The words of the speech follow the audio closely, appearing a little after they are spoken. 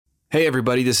Hey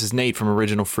everybody, this is Nate from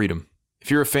Original Freedom.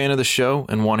 If you're a fan of the show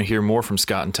and want to hear more from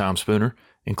Scott and Tom Spooner,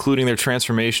 including their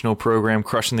transformational program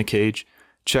Crushing the Cage,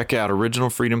 check out Original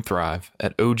Freedom Thrive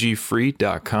at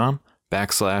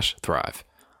ogfree.com/thrive.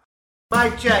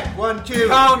 Mic check, 1, 2.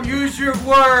 Tom, use your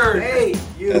word. Hey,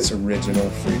 you. That's Original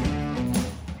Freedom.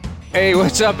 Hey,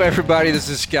 what's up, everybody? This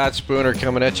is Scott Spooner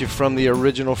coming at you from the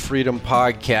Original Freedom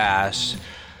Podcast.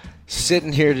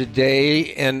 Sitting here today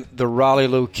in the Raleigh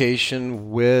location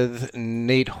with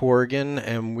Nate Horgan,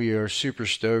 and we are super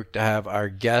stoked to have our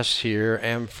guests here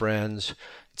and friends,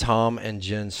 Tom and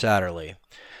Jen Satterley.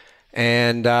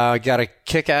 And got a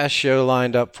kick-ass show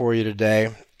lined up for you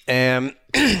today. And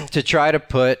to try to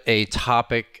put a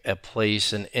topic, a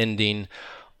place, an ending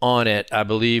on it, I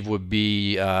believe would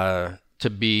be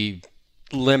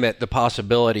limit the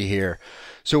possibility here.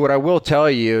 So what I will tell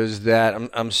you is that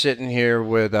I'm sitting here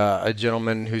with a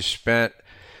gentleman who spent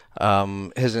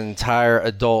his entire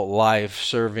adult life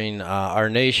serving our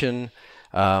nation,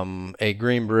 a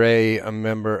Green Beret, a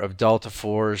member of Delta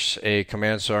Force, a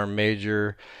Command Sergeant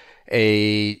Major,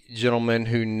 a gentleman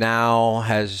who now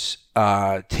has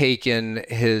taken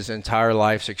his entire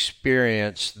life's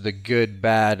experience, the good,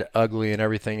 bad, ugly, and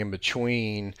everything in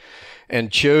between, and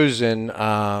chosen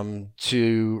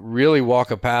to really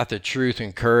walk a path of truth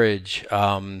and courage,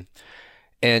 and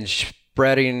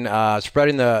spreading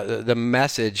the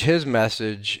message, his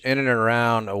message, in and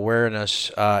around awareness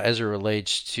as it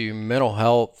relates to mental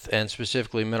health, and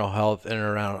specifically mental health in and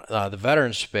around the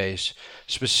veteran space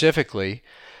specifically.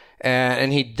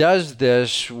 And he does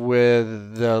this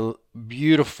with the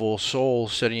beautiful soul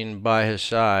sitting by his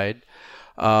side,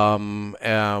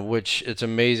 which it's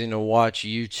amazing to watch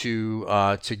you two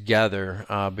together,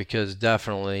 because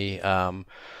definitely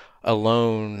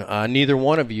alone, neither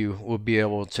one of you will be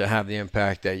able to have the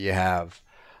impact that you have.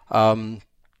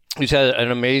 Who's had an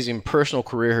amazing personal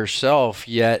career herself,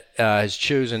 yet has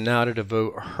chosen now to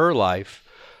devote her life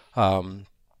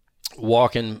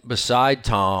walking beside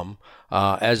Tom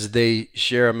as they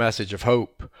share a message of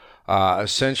hope,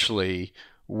 essentially,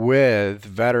 with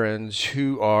veterans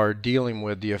who are dealing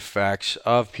with the effects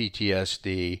of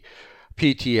PTSD,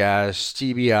 PTS,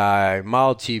 TBI,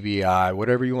 mild TBI,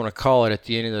 whatever you want to call it. At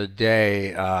the end of the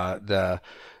day, the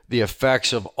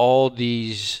effects of all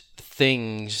these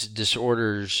things,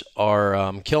 disorders,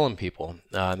 are killing people.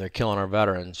 They're killing our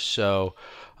veterans. So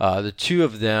the two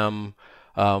of them,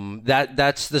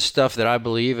 that's the stuff that I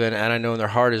believe in, and I know in their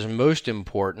heart is most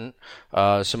important.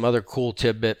 Some other cool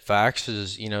tidbit facts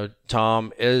is,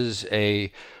 Tom is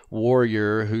a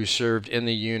warrior who served in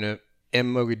the unit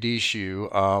in Mogadishu,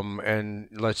 and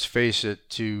let's face it,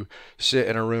 to sit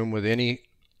in a room with any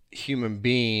human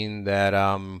being that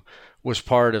was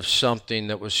part of something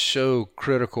that was so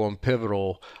critical and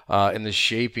pivotal in the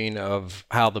shaping of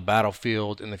how the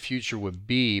battlefield in the future would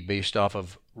be, based off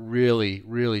of really,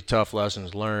 really tough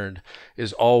lessons learned,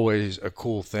 is always a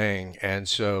cool thing. And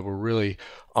so we're really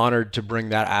honored to bring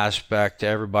that aspect to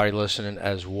everybody listening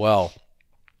as well.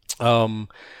 And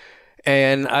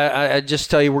I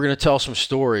just tell you, we're going to tell some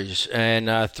stories.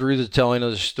 And through the telling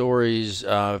of the stories,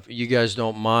 if you guys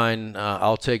don't mind,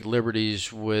 I'll take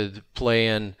liberties with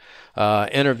playing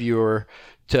interviewer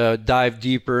to dive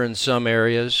deeper in some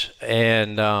areas.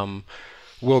 And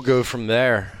we'll go from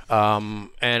there.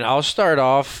 And I'll start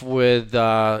off with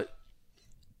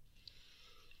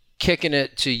kicking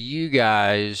it to you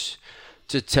guys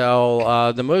to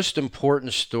tell the most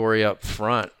important story up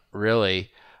front,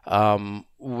 really,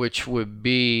 which would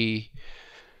be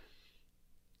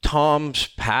Tom's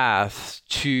path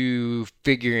to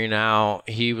figuring out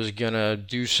he was going to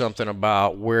do something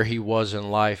about where he was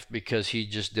in life, because he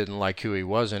just didn't like who he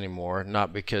was anymore,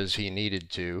 not because he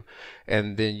needed to.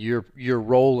 And then your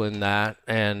role in that,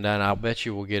 and then I'll bet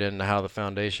you we'll get into how the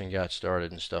foundation got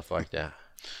started and stuff like that.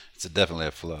 It's definitely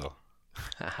a flow.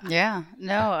 Yeah.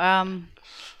 No,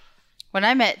 when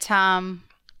I met Tom,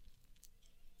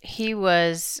 he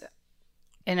was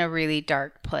in a really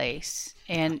dark place,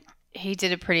 and he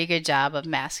did a pretty good job of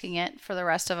masking it for the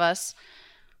rest of us,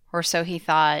 or so he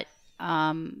thought.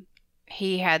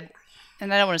 He had,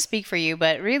 and I don't want to speak for you,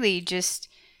 but really just,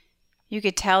 you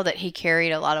could tell that he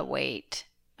carried a lot of weight,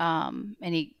 and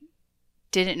he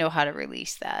didn't know how to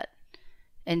release that.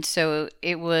 And so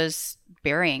it was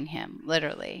burying him,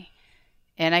 literally.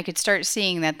 And I could start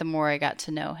seeing that the more I got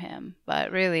to know him.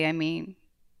 But really, I mean,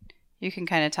 you can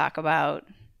kind of talk about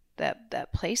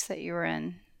that place that you were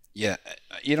in. Yeah,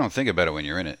 you don't think about it when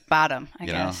you're in it. Bottom, I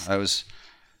guess. I was,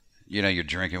 you're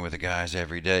drinking with the guys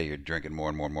every day. You're drinking more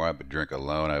and more and more. I would drink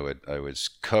alone. I was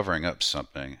covering up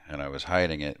something, and I was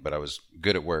hiding it, but I was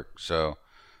good at work. So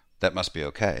that must be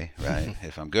okay, right?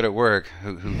 If I'm good at work,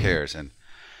 who cares? And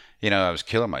I was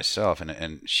killing myself,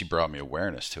 and she brought me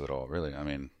awareness to it all, really. I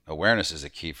mean, awareness is a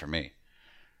key for me.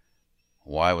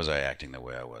 Why was I acting the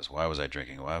way I was? Why was I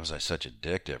drinking? Why was I such a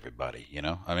dick to everybody?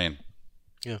 I mean,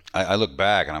 Yeah. I look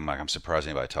back and I'm like, I'm surprised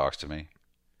anybody talks to me.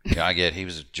 I get he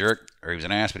was a jerk or he was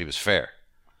an ass, but he was fair.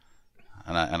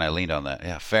 And I leaned on that.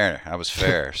 Yeah, fair. I was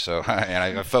fair. So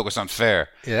I focused on fair.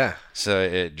 Yeah. So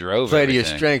it drove Play to everything.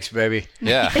 your strengths, baby.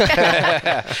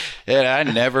 Yeah. And I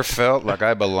never felt like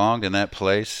I belonged in that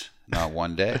place, not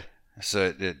one day.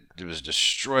 So it was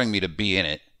destroying me to be in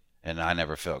it, and I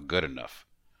never felt good enough.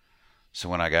 So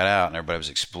when I got out and everybody was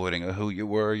exploiting who you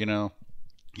were, you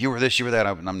were this, you were that,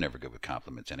 I'm never good with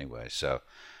compliments anyway. So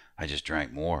I just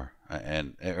drank more.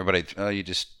 And everybody, you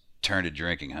just turned to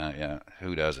drinking, huh? Yeah.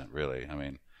 Who doesn't, really? I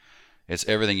mean, it's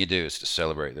everything you do is to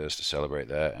celebrate this, to celebrate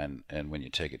that. And when you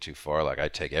take it too far, like I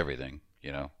take everything,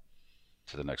 to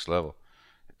the next level,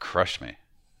 it crushed me.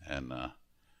 And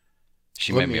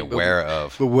she made me aware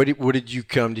of. But what did you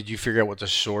come? Did you figure out what the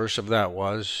source of that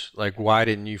was? Like, why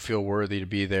didn't you feel worthy to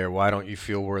be there? Why don't you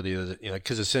feel worthy?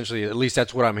 Because essentially, at least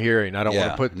that's what I'm hearing. I don't want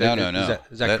to put. No.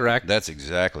 Is that correct? That's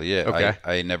exactly it. Okay.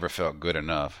 I never felt good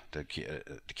enough to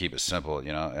keep it simple.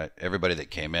 Everybody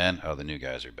that came in, the new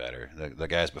guys are better. The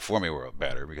guys before me were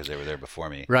better because they were there before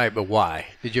me. Right, but why?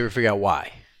 Did you ever figure out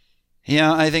why?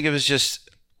 Yeah, I think it was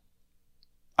just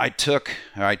I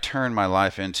turned my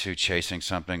life into chasing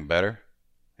something better.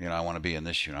 I want to be in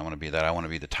this unit. I want to be that. I want to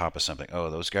be the top of something.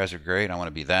 Oh, those guys are great. I want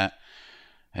to be that.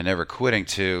 And never quitting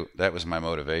that was my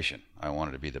motivation. I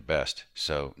wanted to be the best.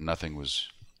 So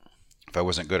if I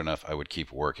wasn't good enough, I would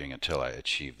keep working until I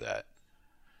achieved that.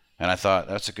 And I thought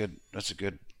that's a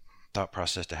good thought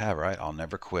process to have, right? I'll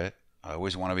never quit. I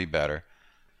always want to be better,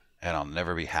 and I'll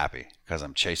never be happy because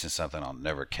I'm chasing something I'll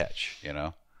never catch,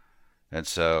 And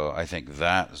so I think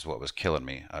that is what was killing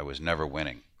me. I was never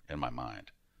winning in my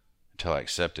mind until I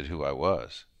accepted who I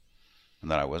was,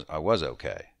 and that I was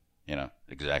okay,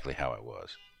 exactly how I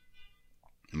was,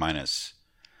 minus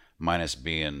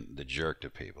being the jerk to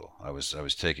people. I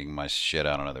was taking my shit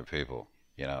out on other people,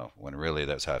 when really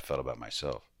that's how I felt about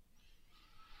myself.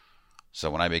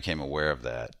 So when I became aware of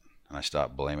that, and I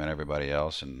stopped blaming everybody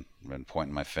else and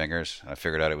pointing my fingers, I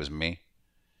figured out it was me.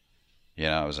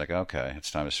 I was like, okay,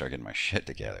 it's time to start getting my shit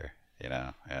together,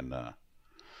 and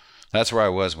that's where I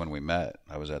was when we met.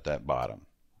 I was at that bottom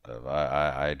of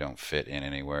I don't fit in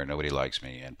anywhere. Nobody likes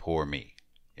me, and poor me,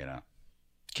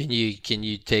 Can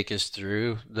you take us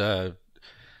through the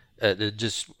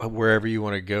just wherever you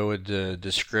want to go with the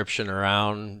description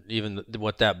around even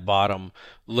what that bottom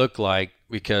looked like?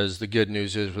 Because the good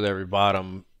news is with every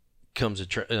bottom comes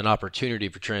an opportunity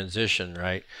for transition,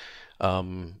 right?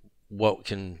 What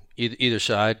can either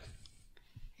side?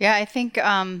 Yeah, I think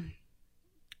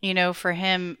for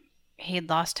him, he'd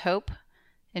lost hope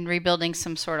in rebuilding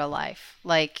some sort of life.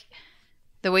 Like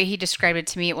the way he described it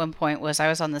to me at one point was I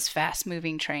was on this fast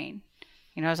moving train.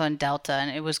 I was on Delta and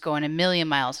it was going 1,000,000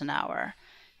 miles an hour.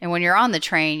 And when you're on the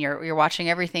train, you're watching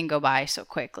everything go by so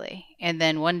quickly. And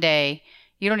then one day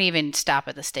you don't even stop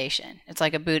at the station. It's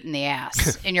like a boot in the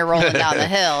ass and you're rolling down the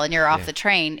hill and you're off the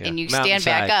train and you stand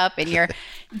back up and you're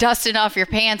dusting off your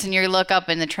pants and you look up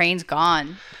and the train's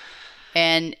gone.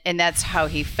 And that's how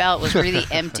he felt, was really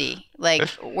empty. Like,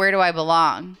 where do I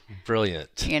belong?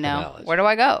 Brilliant. Analogy. Where do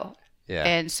I go? Yeah.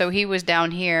 And so he was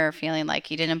down here feeling like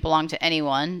he didn't belong to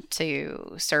anyone.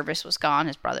 Service was gone.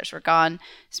 His brothers were gone.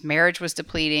 His marriage was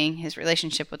depleting. His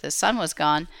relationship with his son was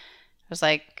gone. It was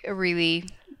like a really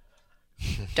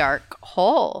dark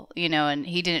hole, and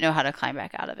he didn't know how to climb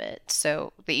back out of it.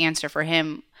 So the answer for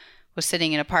him was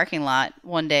sitting in a parking lot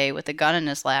one day with a gun in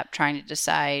his lap trying to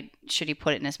decide should he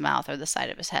put it in his mouth or the side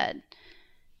of his head.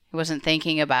 He wasn't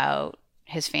thinking about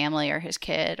his family or his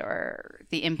kid or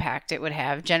the impact it would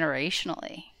have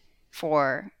generationally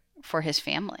for his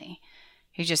family.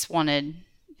 He just wanted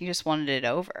it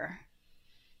over.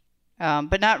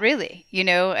 But not really,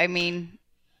 I mean,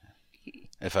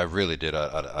 if I really did,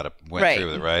 I'd have went through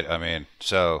with it, right? I mean,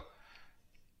 so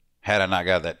had I not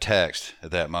got that text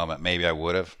at that moment, maybe I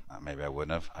would have. Maybe I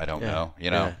wouldn't have. I don't know.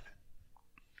 Yeah.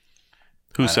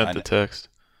 Who sent the text?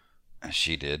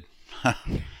 She did.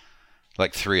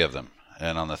 Like 3 of them.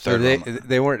 And on the third one,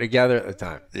 they weren't together at the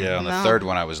time. Yeah, on the third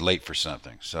one, I was late for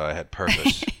something. So I had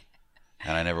purpose.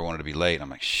 And I never wanted to be late.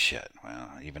 I'm like, shit. Well,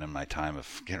 even in my time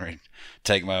of getting ready to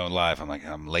take my own life, I'm like,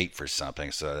 I'm late for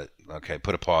something. So, okay,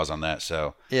 put a pause on that.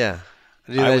 So yeah,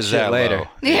 Do that I was shit that later. low.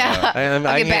 Yeah.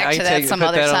 I'll get back to that some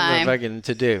other time.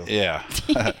 To do. Yeah.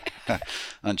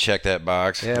 Uncheck that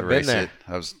box. Yeah, erase been there. it.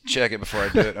 I was check it before I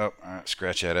do it. Oh, all right,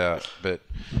 scratch that out. But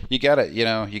you gotta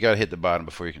hit the bottom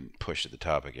before you can push to the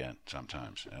top again.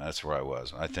 Sometimes, and that's where I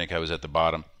was. I think I was at the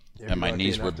bottom, and my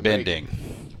knees were bending.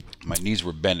 My knees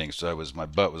were bending, so my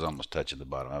butt was almost touching the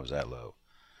bottom. I was that low.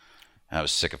 And I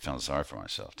was sick of feeling sorry for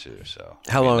myself too. So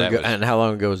How long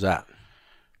ago was that?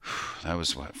 That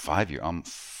was what, 5 years? I'm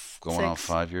going on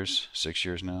 5 years, 6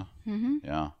 years now. Mm-hmm.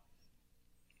 Yeah.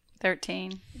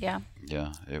 13. Yeah.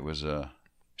 Yeah, it was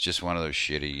just one of those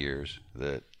shitty years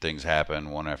that things happen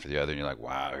one after the other, and you're like,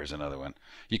 wow, here's another one.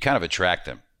 You kind of attract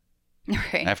them.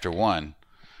 Right. After one,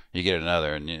 you get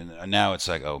another, and now it's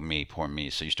like, oh, me, poor me.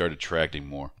 So you start attracting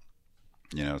more.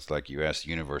 It's like you ask the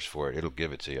universe for it, it'll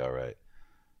give it to you, all right.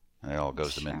 And it all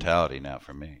goes to mentality now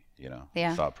for me,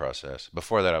 Yeah. thought process.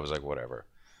 Before that, I was like, whatever.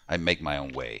 I make my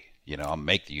own way. I'll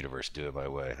make the universe do it my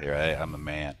way. I'm a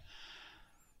man.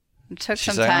 It took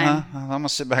She's some like, time. I'm going to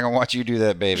sit back and watch you do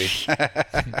that, baby.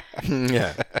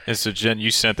 Yeah. And so, Jen,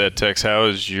 you sent that text. How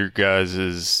is your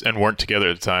guys' and weren't together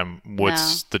at the time?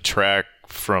 What's the track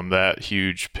from that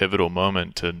huge pivotal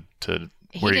moment to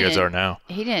where you guys are now?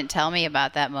 He didn't tell me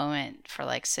about that moment for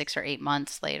like 6 or 8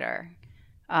 months later.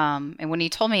 And when he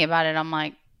told me about it, I'm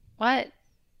like, what?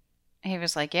 He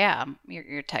was like, yeah,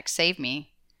 your text saved me.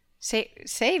 Saved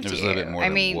It was you. a little bit more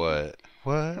than what?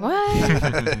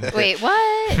 What? Wait,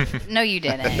 what? No, you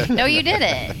didn't. No, you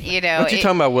didn't. What you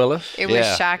talking about, Willis? It was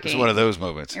shocking. It was one of those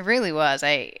moments. It really was.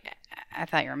 I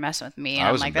thought you were messing with me. And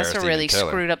I was I'm like, that's a embarrassed to really even tell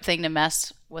her. screwed up thing to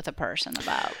mess with a person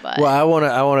about. But Well, I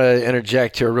want to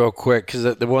interject here real quick,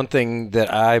 because the one thing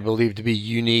that I believe to be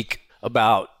unique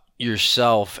about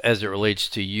yourself as it relates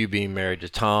to you being married to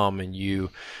Tom and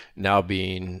you now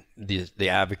being the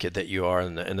advocate that you are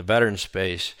in the veteran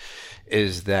space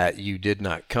is that you did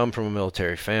not come from a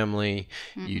military family.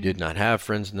 Mm-hmm. You did not have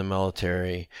friends in the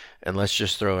military. And let's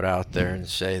just throw it out there and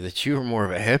say that you were more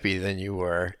of a hippie than you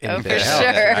were anything else. For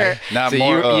sure. Right? Not So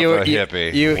more of a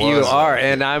hippie. You are,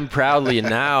 and I'm proudly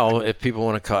now, if people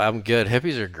want to call, I'm good.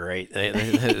 Hippies are great.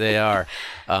 They are.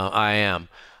 I am,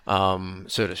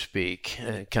 so to speak,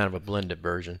 kind of a blended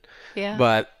version. yeah.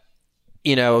 But,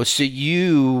 so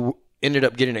you ended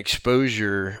up getting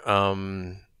exposure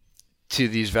to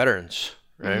these veterans,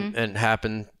 right? Mm-hmm. And it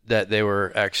happened that they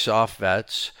were ex-SOF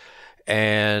vets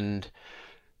and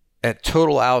a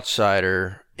total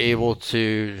outsider able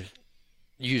to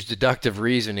use deductive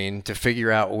reasoning to figure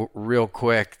out real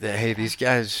quick that, hey, these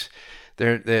guys,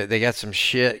 they got some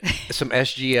shit, some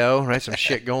SGO, right? Some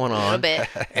shit going on. A little bit.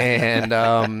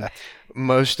 And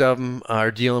most of them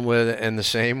are dealing with it in the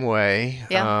same way.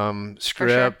 Yeah,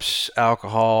 Scripts,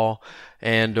 alcohol,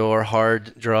 and or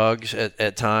hard drugs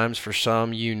at times for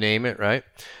some, you name it, right?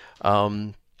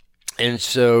 And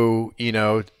so,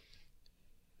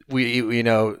 we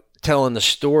telling the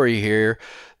story here,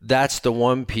 that's the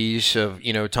one piece of,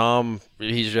 Tom,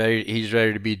 he's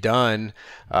ready to be done,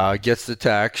 gets the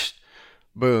text,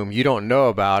 boom, you don't know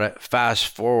about it. Fast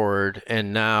forward,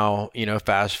 and now,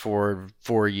 fast forward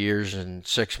 4 years and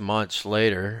 6 months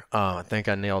later, I think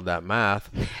I nailed that math.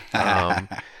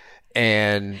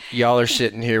 And y'all are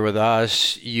sitting here with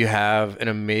us. You have an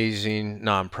amazing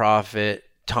nonprofit.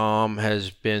 Tom has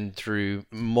been through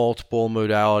multiple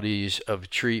modalities of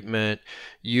treatment.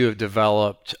 You have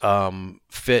developed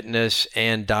fitness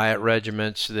and diet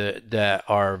regimens that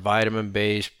are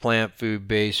vitamin-based, plant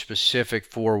food-based, specific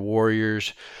for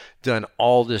warriors. Done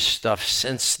all this stuff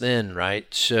since then,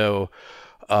 right? So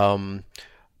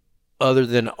other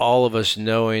than all of us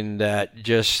knowing that,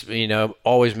 just,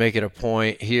 always make it a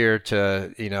point here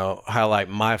to, highlight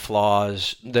my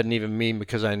flaws, doesn't even mean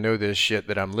because I know this shit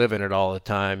that I'm living it all the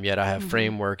time, yet I have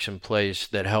frameworks in place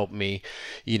that help me,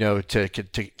 to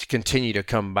continue to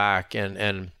come back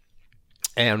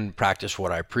and practice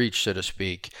what I preach, so to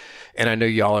speak. And I know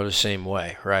y'all are the same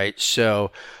way, right?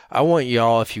 So I want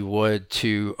y'all, if you would,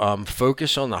 to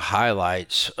focus on the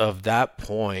highlights of that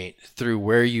point through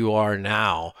where you are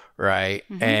now, right?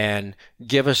 Mm-hmm. And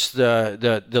give us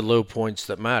the low points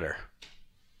that matter.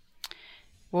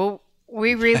 Well,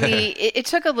 we really, it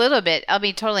took a little bit, I'll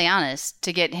be totally honest,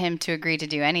 to get him to agree to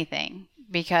do anything,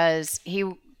 because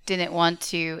he didn't want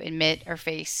to admit or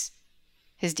face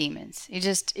his demons.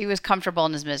 He was comfortable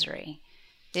in his misery.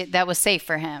 That was safe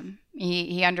for him.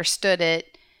 He understood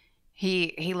it.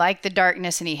 He liked the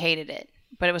darkness and he hated it,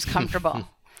 but it was comfortable.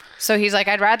 So he's like,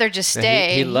 I'd rather just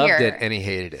stay He loved here. it and he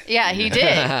hated it. Yeah, he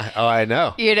did. Oh, I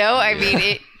know. I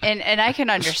mean, and I can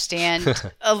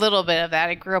understand a little bit of that.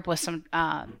 I grew up with some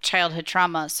childhood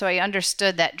trauma, so I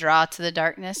understood that draw to the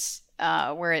darkness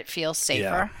where it feels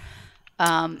safer.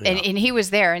 And he was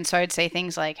there. And so I'd say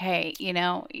things like, hey, you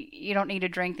know, you don't need to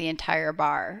drink the entire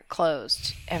bar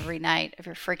closed every night of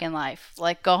your freaking life.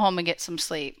 Like, go home and get some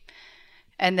sleep.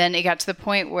 And then it got to the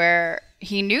point where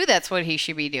he knew that's what he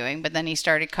should be doing, but then he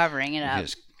started covering it up.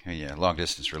 Long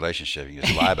distance relationship. You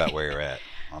just lie about where you're at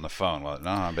on the phone. Well,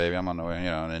 no, baby, I'm on the way,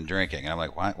 and drinking. And I'm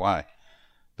like, why?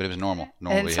 But it was normal and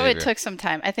behavior. So it took some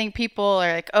time. I think people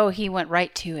are like, oh, he went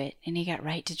right to it and he got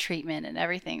right to treatment and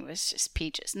everything was just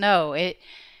peaches. No, it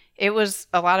was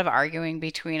a lot of arguing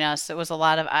between us. It was a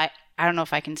lot of, I don't know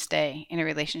if I can stay in a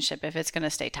relationship if it's going to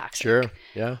stay toxic. Sure,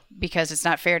 yeah. Because it's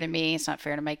not fair to me. It's not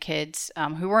fair to my kids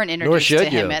who weren't introduced to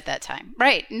him at that time.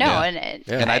 Right. No. Yeah.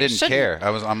 And I didn't care.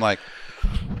 I'm like,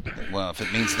 well, if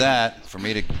it means that for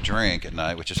me to drink at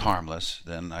night, which is harmless,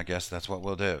 then I guess that's what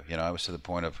we'll do. I was to the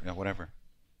point of, whatever.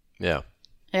 Yeah.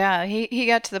 Yeah. He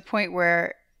got to the point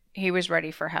where he was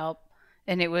ready for help.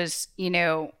 And it was,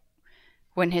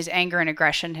 when his anger and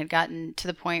aggression had gotten to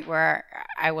the point where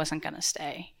I wasn't going to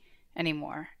stay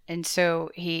anymore. And so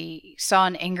he saw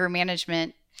an anger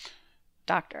management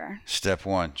doctor. Step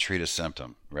 1, treat a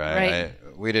symptom, right?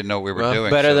 We didn't know what we were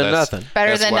doing. Better than nothing.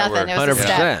 Better than nothing. It was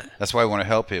 100%. That's why I want to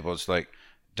help people. It's like,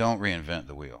 don't reinvent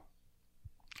the wheel.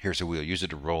 Here's a wheel. Use it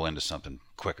to roll into something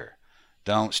quicker.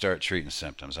 Don't start treating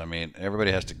symptoms. I mean,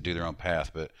 everybody has to do their own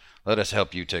path, but let us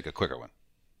help you take a quicker one.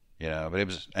 But it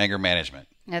was anger management.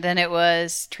 And then it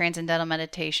was transcendental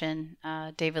meditation.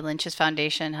 David Lynch's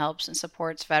foundation helps and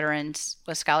supports veterans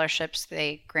with scholarships.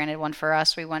 They granted one for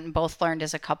us. We went and both learned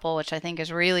as a couple, which I think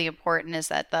is really important, is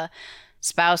that the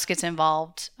spouse gets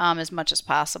involved as much as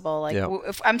possible. Like,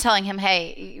 if I'm telling him,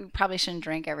 hey, you probably shouldn't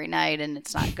drink every night and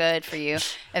it's not good for you.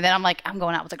 And then I'm like, I'm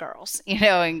going out with the girls,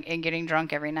 and getting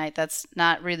drunk every night. That's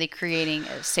not really creating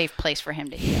a safe place for him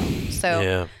to heal.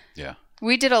 So yeah.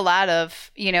 We did a lot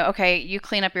of, okay, you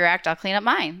clean up your act, I'll clean up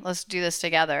mine. Let's do this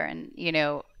together. And,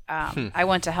 I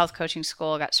went to health coaching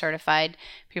school, got certified.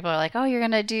 People are like, oh, you're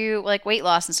going to do like weight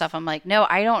loss and stuff. I'm like, no,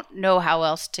 I don't know how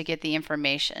else to get the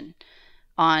information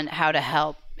on how to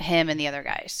help him and the other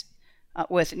guys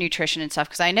with nutrition and stuff.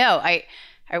 Because I know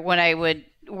when I would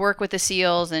work with the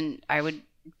SEALs and I would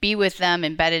be with them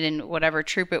embedded in whatever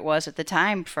troop it was at the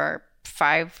time for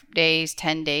 5 days,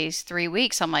 10 days, 3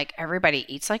 weeks, I'm like, everybody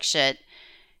eats like shit.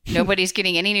 Nobody's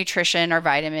getting any nutrition or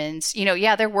vitamins.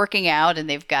 They're working out and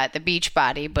they've got the beach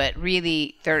body, but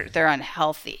really they're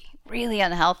unhealthy, really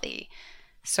unhealthy.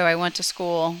 So I went to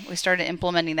school. We started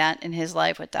implementing that in his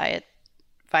life with diet,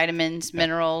 vitamins,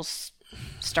 minerals,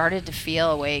 started to feel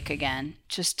awake again,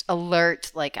 just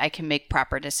alert, like I can make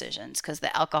proper decisions because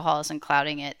the alcohol isn't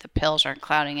clouding it. The pills aren't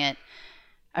clouding it.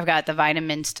 I've got the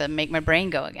vitamins to make my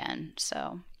brain go again.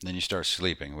 So then you start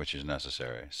sleeping, which is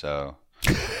necessary. So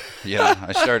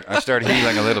I start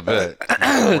healing a little bit.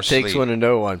 It takes one to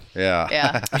know one.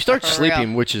 Yeah. You start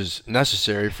sleeping, which is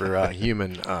necessary for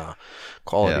human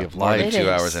quality of life. More than 2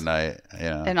 hours a night.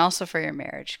 Yeah. And also for your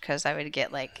marriage, because I would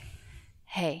get like,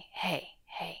 hey,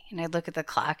 and I'd look at the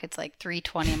clock. It's like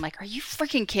 3:20. I'm like, are you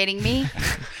freaking kidding me?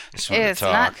 It's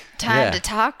not time to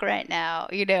talk right now.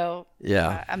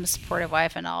 Yeah. I'm a supportive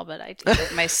wife and all, but I do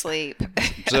get my sleep.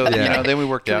 So then we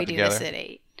worked out we do together. this at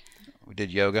 8? We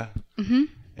did yoga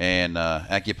and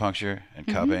acupuncture and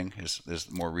cupping is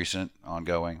more recent,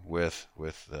 ongoing with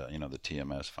the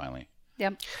TMS finally.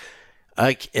 Yep.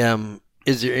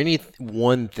 Is there any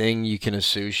one thing you can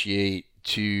associate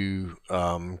to?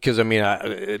 Because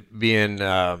being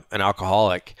an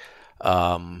alcoholic,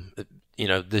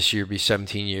 this year be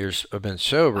 17 years I've been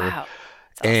sober. Wow.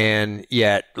 Awesome. And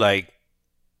yet, like,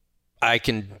 I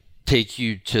can take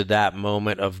you to that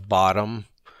moment of bottom.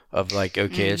 Of like,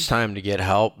 okay, it's time to get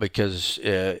help because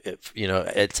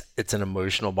it's an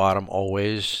emotional bottom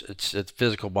always. It's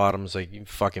physical bottoms, like you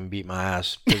fucking beat my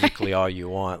ass physically all you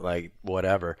want, like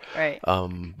whatever. Right.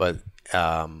 But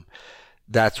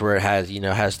that's where it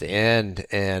has to end.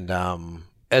 And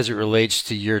as it relates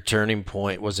to your turning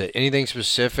point, was it anything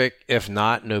specific? If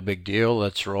not, no big deal.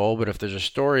 Let's roll. But if there's a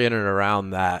story in and around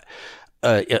that,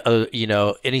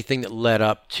 anything that led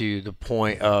up to the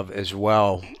point of as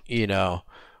well,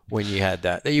 when you had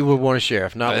that you would want to share.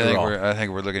 If not, I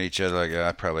think we're looking at each other like,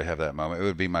 I probably have that moment. It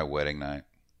would be my wedding night.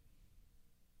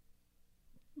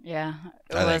 Yeah,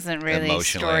 it wasn't really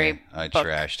emotionally. I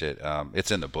trashed it.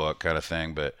 It's in the book, kind of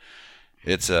thing, but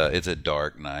it's a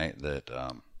dark night that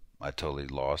I totally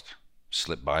lost,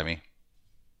 slipped by me,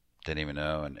 didn't even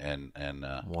know, and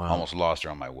almost lost her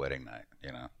on my wedding night.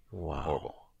 Wow,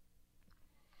 horrible.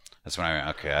 That's when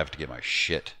I have to get my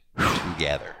shit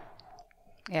together.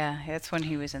 Yeah, that's when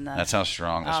he was in the That's how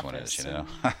strong this one is, I'm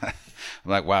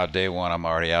like, wow, day one, I'm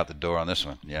already out the door on this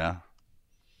one, Yeah,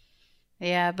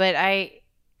 but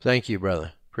Thank you,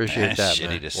 brother. Appreciate that, shitty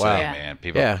man. to say, Wow. man.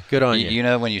 People, Yeah, good on you. You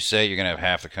know, when you say you're gonna have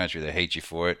half the country that hate you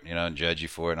for it, and judge you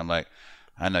for it, and I'm like,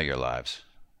 I know your lives,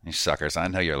 you suckers. I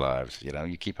know your lives.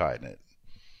 You keep hiding it.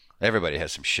 Everybody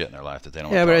has some shit in their life that they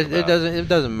don't. Yeah, want to but talk about. it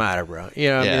doesn't matter, bro. I mean,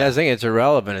 Yeah. I think it's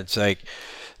irrelevant. It's like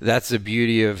that's the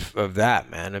beauty of that,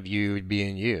 man, of you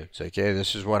being you. It's like, hey,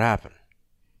 this is what happened,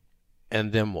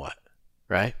 and then what,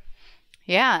 right?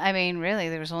 Yeah, I mean, really,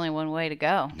 there was only one way to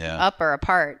go, up or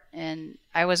apart, and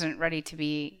I wasn't ready to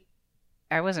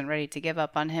give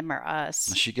up on him or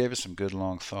us. She gave us some good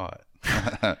long thought.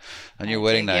 On your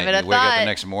wedding did give night, it a you wake up thought. the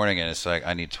next morning and it's like,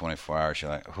 I need 24 hours.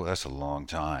 You're like, oh, that's a long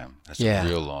time. That's Yeah. a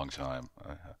real long time.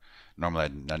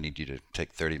 Normally, I need you to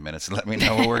take 30 minutes and let me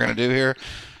know what we're going to do here.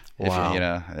 Wow.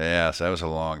 So that was a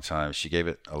long time. She gave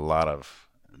it a lot of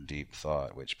deep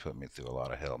thought, which put me through a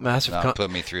lot of hell. Massive. Not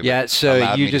put me through. Yeah. but So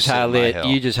allowed you me to just sit in my hell.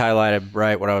 highlighted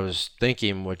right what I was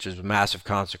thinking, which is a massive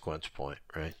consequence point,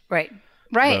 right? Right.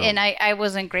 Boom. And I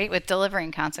wasn't great with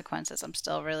delivering consequences. I'm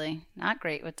still really not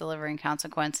great with delivering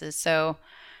consequences. So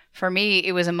for me,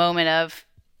 it was a moment of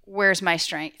where's my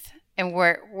strength and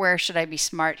where should I be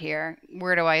smart here?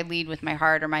 Where do I lead with my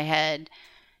heart or my head?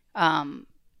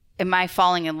 Am I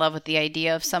falling in love with the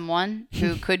idea of someone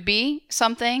who could be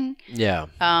something? Yeah.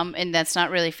 And that's not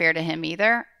really fair to him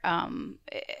either.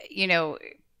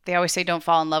 They always say don't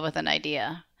fall in love with an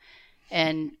idea.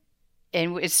 And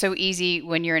it's so easy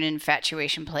when you're in an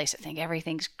infatuation place to think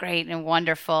everything's great and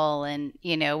wonderful and,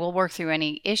 we'll work through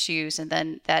any issues. And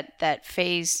then that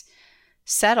phase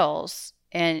settles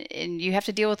and you have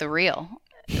to deal with the real.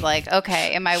 Like,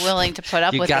 okay, am I willing to put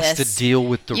up with this? You got to deal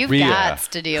with the You've real. got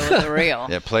to deal with the real.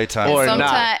 Yeah, playtime. Or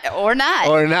Or not.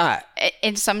 Or not.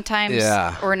 And sometimes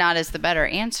Yeah. or not is the better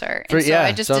answer. For- And so yeah,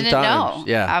 I just didn't know. sometimes,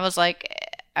 yeah. I was like,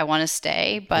 I want to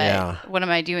stay, but Yeah. what am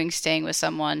I doing staying with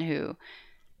someone who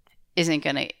isn't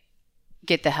going to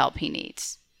get the help he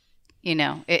needs?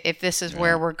 If this is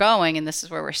where we're going and this is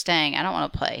where we're staying, I don't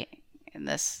want to play in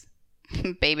this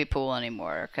baby pool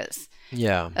anymore because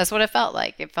Yeah. that's what it felt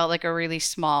like. It felt like a really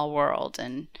small world.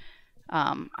 And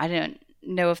I didn't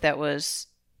know if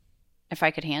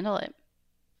I could handle it.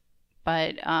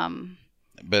 But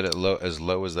But as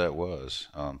low as that was,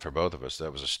 for both of us,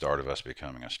 that was a start of us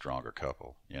becoming a stronger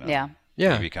couple. yeah.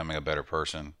 Yeah. Me becoming a better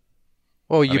person.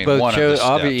 Well, you mean, both one of chose. the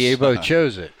Obviously, you steps. both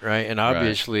chose it, right? And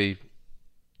obviously,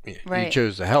 you Right.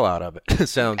 chose the hell out of it. It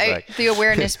sounds like. The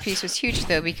awareness piece was huge,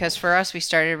 though, because for us, we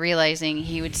started realizing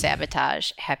he would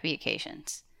sabotage happy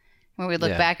occasions. When we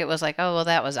look Yeah. back, it was like, oh, well,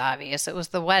 that was obvious. It was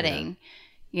the wedding,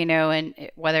 and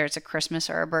whether it's a Christmas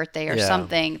or a birthday or Yeah.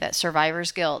 something, that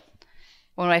survivor's guilt.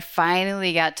 When I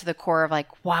finally got to the core of like,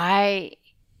 why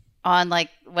on like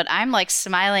what I'm like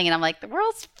smiling and I'm like, the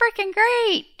world's freaking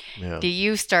great. Yeah. Do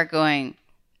you start going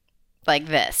like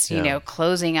this, Yeah.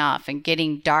 closing off and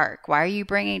getting dark? Why are you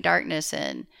bringing darkness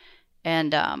in?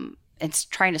 And it's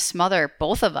trying to smother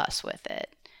both of us with it.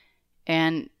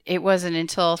 And it wasn't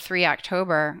until 3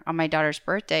 October on my daughter's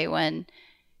birthday when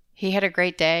he had a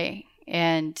great day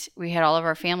and we had all of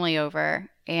our family over.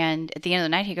 And at the end of the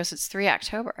night, he goes, it's 3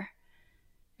 October.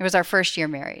 It was our first year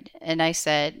married. And I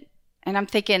said, and I'm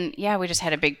thinking, yeah, we just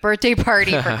had a big birthday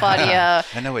party for Claudia.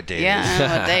 I know what day Yeah, it I is.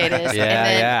 know what day it is. Yeah. And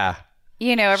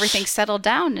then, Yeah. everything settled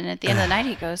down. And at the end of the night,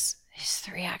 he goes, it's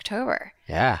 3 October.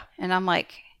 Yeah. And I'm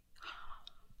like,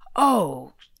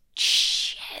 oh,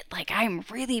 shit. Like, I'm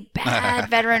really bad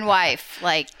veteran wife.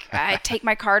 Like, I take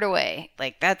my card away.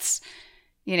 Like, that's,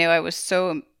 I was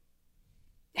so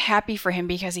happy for him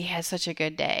because he had such a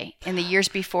good day. And the years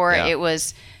before, Yeah. it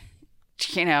was,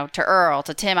 to Earl,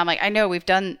 to Tim. I'm like, I know we've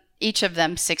done each of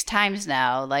them 6 times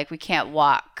now. Like, we can't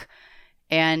walk.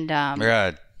 And, We're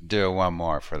going to do one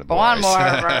more for the boys. one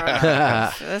more.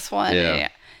 This one. Yeah. Yeah.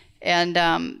 And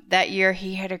that year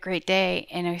he had a great day.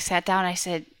 And I sat down. I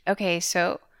said, okay,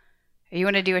 so you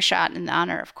want to do a shot in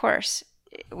honor? Of course.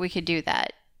 We could do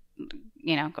that.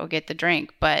 Go get the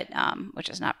drink, but which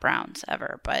is not Brown's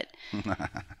ever. But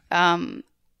I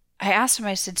asked him,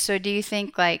 I said, so do you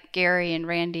think like Gary and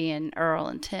Randy and Earl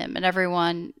and Tim and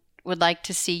everyone would like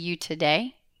to see you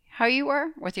today? How you were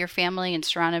with your family and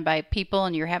surrounded by people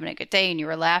and you're having a good day and you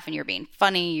were laughing, you're being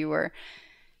funny, you were,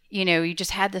 you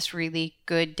just had this really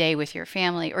good day with your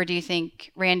family? Or do you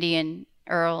think Randy and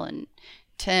Earl and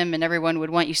Tim and everyone would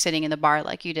want you sitting in the bar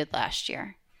like you did last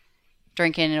year,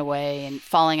 drinking away and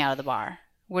falling out of the bar?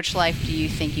 Which life do you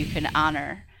think you can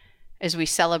honor as we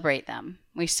celebrate them?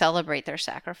 We celebrate their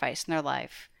sacrifice in their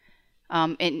life.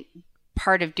 And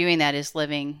part of doing that is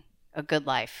living a good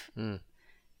life.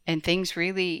 And things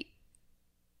really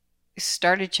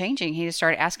started changing. He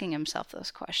started asking himself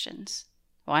those questions.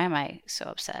 Why am I so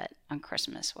upset on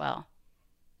Christmas? Well,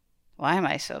 why am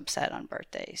I so upset on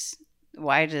birthdays?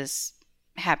 Why does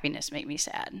happiness make me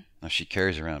sad? Now, she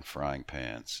carries around frying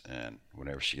pans, and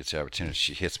whenever she gets the opportunity,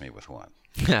 she hits me with one.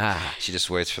 She just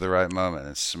waits for the right moment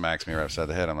and smacks me right upside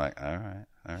the head. I'm like, all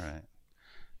right.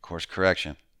 Course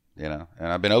correction, and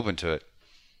I've been open to it.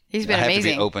 He's been I have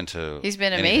amazing. to be open to He's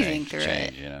been anything, amazing through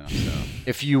change, it. So.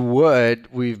 If you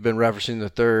would, we've been referencing the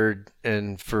third,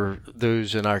 and for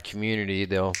those in our community,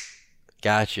 they'll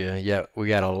gotcha. Yeah, we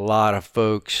got a lot of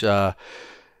folks that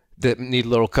need a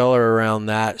little color around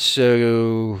that.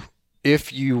 So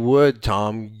if you would,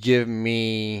 Tom, give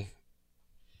me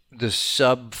the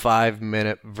sub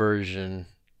 5-minute version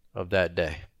of that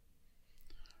day.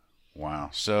 Wow.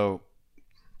 So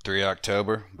 3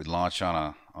 October, we launch on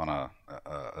a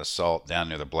assault down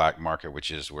near the black market, which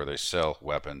is where they sell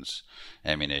weapons,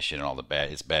 ammunition, and all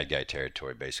it's bad guy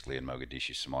territory basically in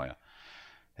Mogadishu, Somalia.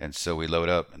 And so we load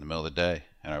up in the middle of the day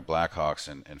in our Blackhawks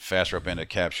and fast rope in to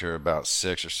capture about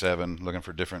 6 or 7, looking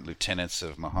for different lieutenants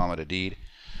of Muhammad Adid,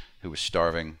 who was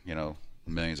starving,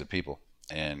 millions of people,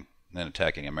 and then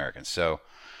attacking Americans. So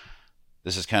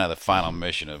this is kind of the final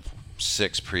mission of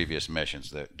 6 previous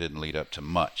missions that didn't lead up to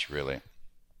much, really.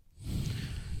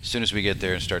 As soon as we get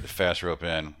there and start to fast rope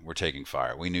in, we're taking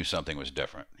fire. We knew something was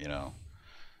different,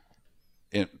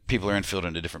 people are infilled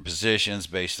into different positions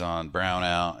based on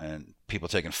brownout and people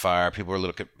taking fire. People were a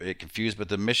little bit confused, but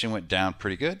the mission went down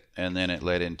pretty good, and then it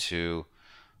led into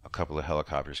a couple of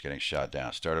helicopters getting shot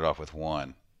down. Started off with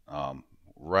one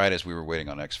right as we were waiting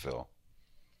on exfil.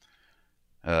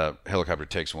 Helicopter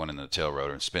takes one in the tail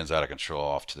rotor and spins out of control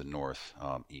off to the north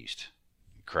east.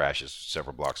 Crashes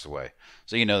several blocks away.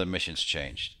 So the mission's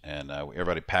changed, and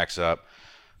everybody packs up.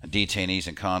 Detainees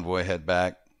and convoy head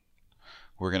back.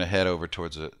 We're going to head over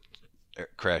towards a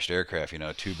crashed aircraft,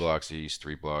 2 blocks east,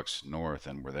 3 blocks north,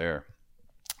 and we're there.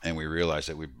 And we realize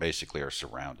that we basically are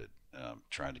surrounded,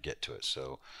 trying to get to it.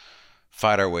 So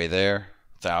fight our way there.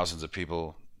 Thousands of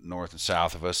people north and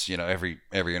south of us. Every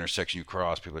intersection you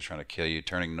cross, people are trying to kill you.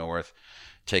 Turning north,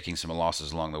 taking some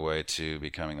losses along the way to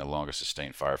becoming the longest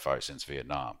sustained firefight since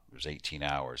Vietnam. It was 18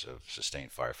 hours of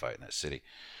sustained firefight in that city.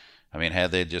 I mean,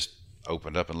 had they just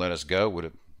opened up and let us go,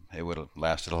 it would have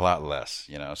lasted a lot less,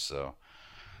 so.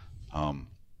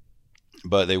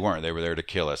 But they weren't. They were there to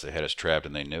kill us. They had us trapped,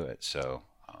 and they knew it. So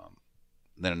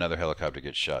then another helicopter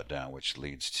gets shot down, which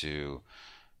leads to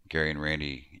Gary and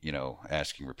Randy,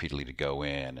 asking repeatedly to go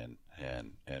in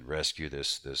and rescue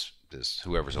this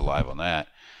whoever's alive on that.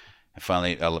 And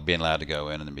finally, being allowed to go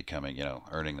in and then becoming,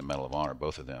 earning the Medal of Honor,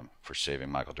 both of them, for saving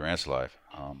Michael Durant's life.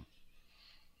 And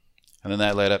then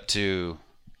that led up to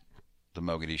the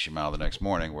Mogadishu Mile the next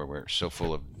morning, where we're so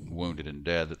full of wounded and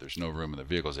dead that there's no room in the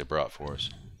vehicles they brought for us.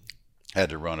 Had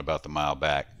to run about the mile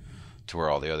back to where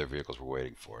all the other vehicles were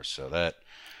waiting for us. So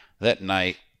that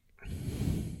night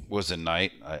was a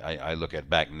night I look at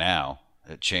back now.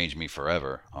 It changed me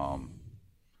forever.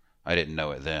 I didn't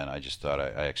know it then. I just thought I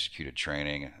executed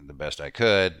training the best I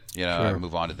could. Sure. I'd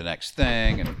move on to the next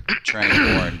thing and train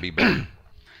more and be better.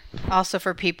 Also,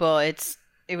 for people,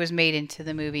 it was made into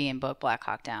the movie and book Black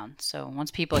Hawk Down. So once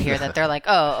people hear that, they're like,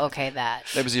 "Oh, okay, that."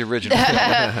 That was the original.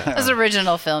 That was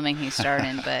original filming he starred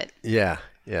in, but yeah.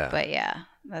 But yeah,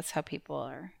 that's how people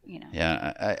are,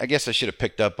 Yeah, I guess I should have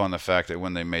picked up on the fact that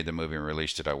when they made the movie and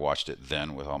released it, I watched it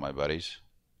then with all my buddies,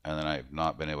 and then I've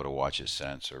not been able to watch it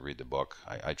since or read the book.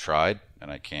 I tried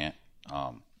and I can't.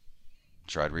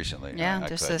 Tried recently. Yeah, I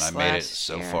just couldn't. this I made it last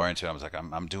so year. far into it. I was like,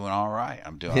 I'm doing all right.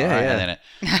 I'm doing all right. Yeah. And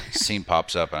then scene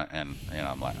pops up, and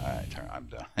I'm like, all right, I'm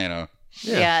done.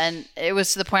 Yeah, and it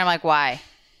was to the point I'm like, why?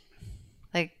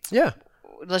 Like, Yeah.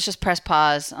 let's just press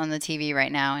pause on the TV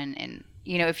right now, and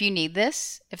if you need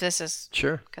this, if this is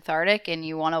Sure. cathartic and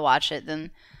you want to watch it,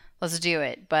 then let's do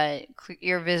it. But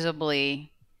you're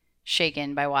visibly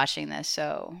shaken by watching this,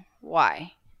 so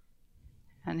why?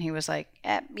 And he was like,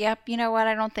 yep, you know what?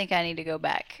 I don't think I need to go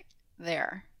back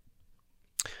there.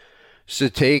 So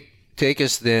take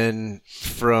us then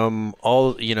from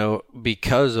all,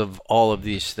 because of all of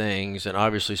these things, and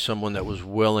obviously someone that was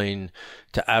willing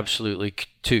to absolutely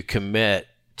to commit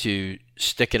to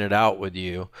sticking it out with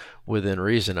you within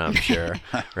reason, I'm sure,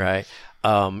 right?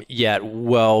 Yet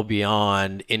well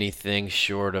beyond anything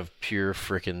short of pure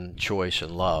freaking choice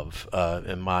and love,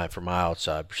 from my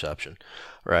outside perception,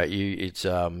 right?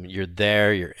 You're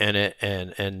there, you're in it,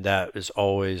 and that is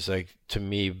always, like, to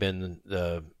me, been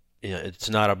the, it's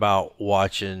not about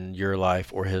watching your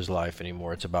life or his life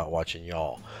anymore. It's about watching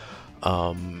y'all.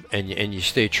 And you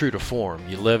stay true to form.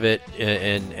 You live it,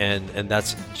 and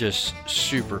that's just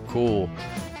super cool.